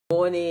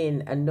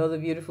Morning, another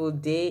beautiful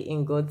day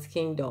in God's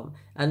kingdom.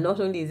 And not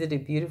only is it a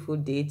beautiful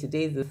day,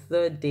 today is the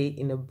third day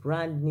in a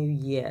brand new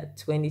year,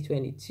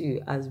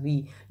 2022, as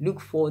we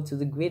look forward to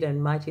the great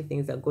and mighty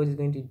things that God is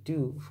going to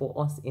do for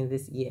us in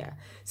this year.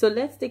 So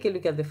let's take a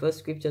look at the first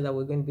scripture that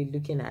we're going to be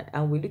looking at.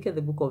 And we look at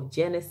the book of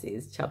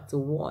Genesis, chapter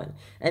 1.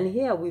 And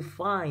here we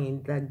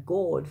find that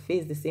God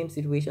faced the same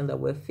situation that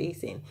we're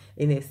facing,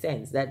 in a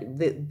sense,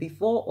 that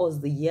before us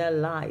the year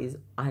lies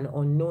an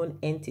unknown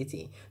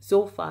entity.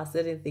 So far,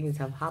 certain things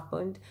have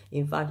happened.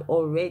 In fact,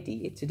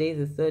 already, today is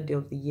the third day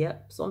of the year.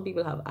 Some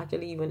people have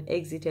actually even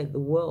exited the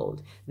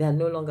world. They are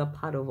no longer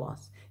part of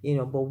us,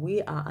 but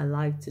we are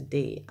alive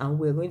today, and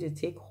we're going to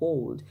take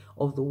hold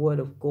of the word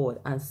of God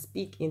and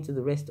speak into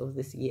the rest of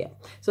this year.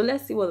 So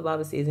let's see what the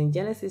Bible says. In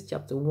Genesis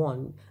chapter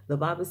 1, the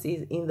Bible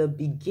says, in the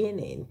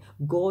beginning,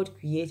 God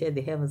created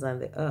the heavens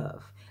and the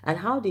earth. And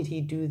how did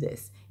he do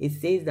this? It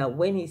says that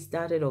when he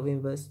started off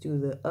in verse 2,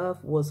 the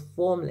earth was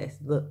formless,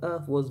 the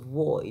earth was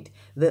void,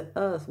 the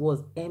earth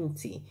was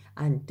empty,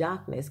 and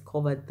darkness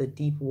covered the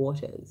deep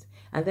waters.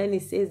 And then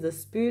it says the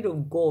Spirit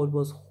of God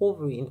was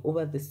hovering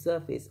over the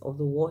surface of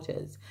the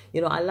waters.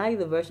 I like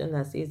the version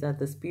that says that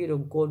the Spirit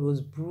of God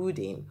was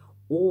brooding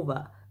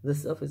over the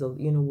surface of,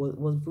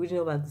 was brooding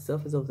over the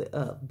surface of the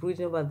earth,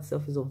 brooding over the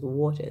surface of the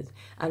waters.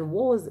 And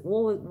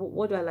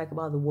what do I like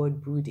about the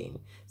word brooding?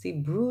 See,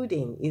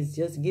 brooding is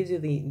just gives you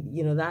the,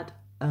 that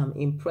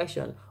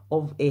impression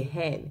of a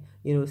hen,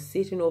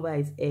 sitting over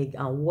its egg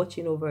and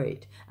watching over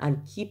it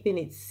and keeping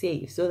it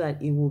safe so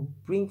that it will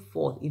bring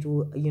forth, it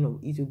will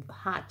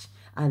hatch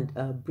and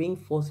bring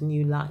forth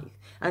new life.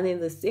 And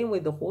in the same way,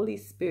 the Holy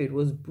Spirit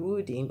was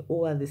brooding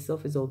over the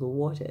surface of the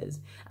waters,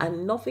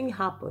 and nothing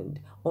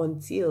happened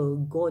until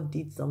God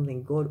did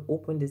something. God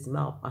opened his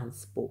mouth and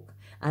spoke.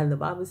 And the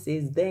Bible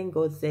says, then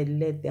God said,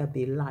 let there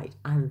be light,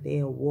 and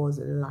there was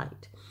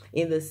light.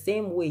 In the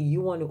same way,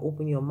 you want to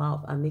open your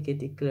mouth and make a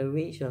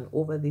declaration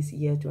over this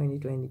year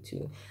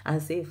 2022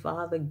 and say,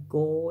 Father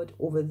God,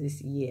 over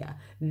this year,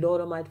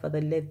 Lord Almighty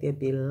Father, let there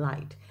be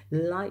light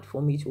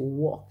for me to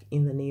walk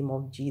in the name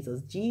of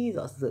Jesus.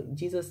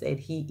 Jesus said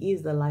he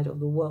is the light of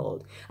the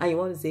world. And you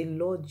want to say,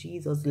 Lord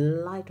Jesus,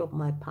 light up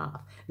my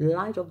path,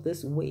 light up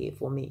this way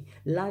for me,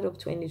 light up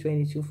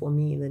 2022 for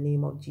me in the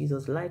name of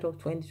Jesus, light up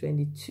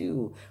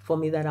 2022 for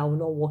me, that I will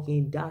not walk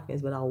in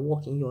darkness, but I'll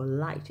walk in your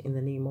light in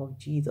the name of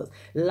Jesus.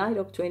 Light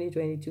up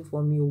 2022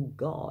 for me, oh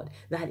God,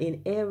 that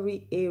in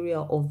every area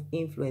of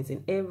influence,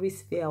 in every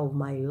sphere of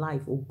my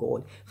life, oh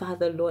God,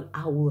 Father, Lord,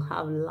 I will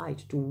have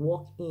light to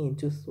walk in,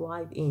 to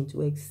thrive in,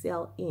 to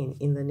excel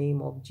in the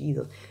name of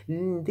Jesus.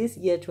 This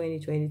year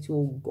 2022,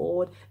 oh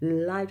God,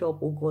 light up,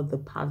 oh God, the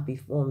path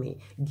before me.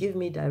 Give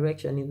me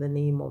direction in the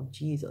name of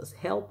Jesus.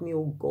 Help me,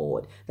 oh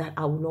God, that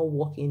I will not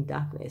walk in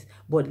darkness,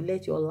 but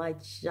let your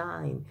light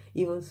shine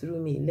even through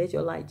me. Let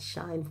your light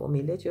shine for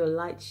me. Let your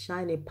light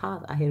shine a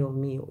path ahead of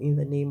me in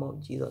the name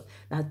of Jesus.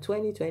 That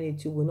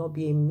 2022 will not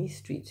be a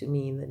mystery to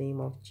me in the name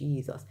of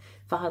Jesus.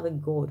 Father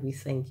God, we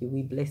thank you.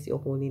 We bless your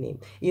holy name.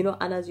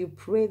 And as you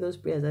pray those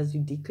prayers, as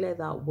you declare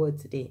that word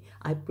today,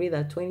 I pray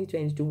that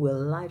 2022 will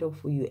light up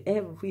for you.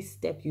 Every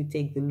step you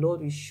take, the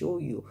Lord will show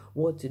you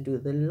what to do.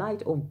 The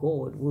light of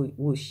God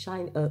will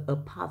shine a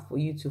path for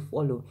you to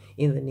follow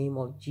in the name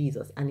of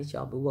Jesus, and it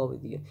shall be well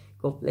with you.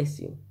 God bless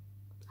you.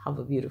 Have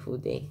a beautiful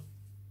day.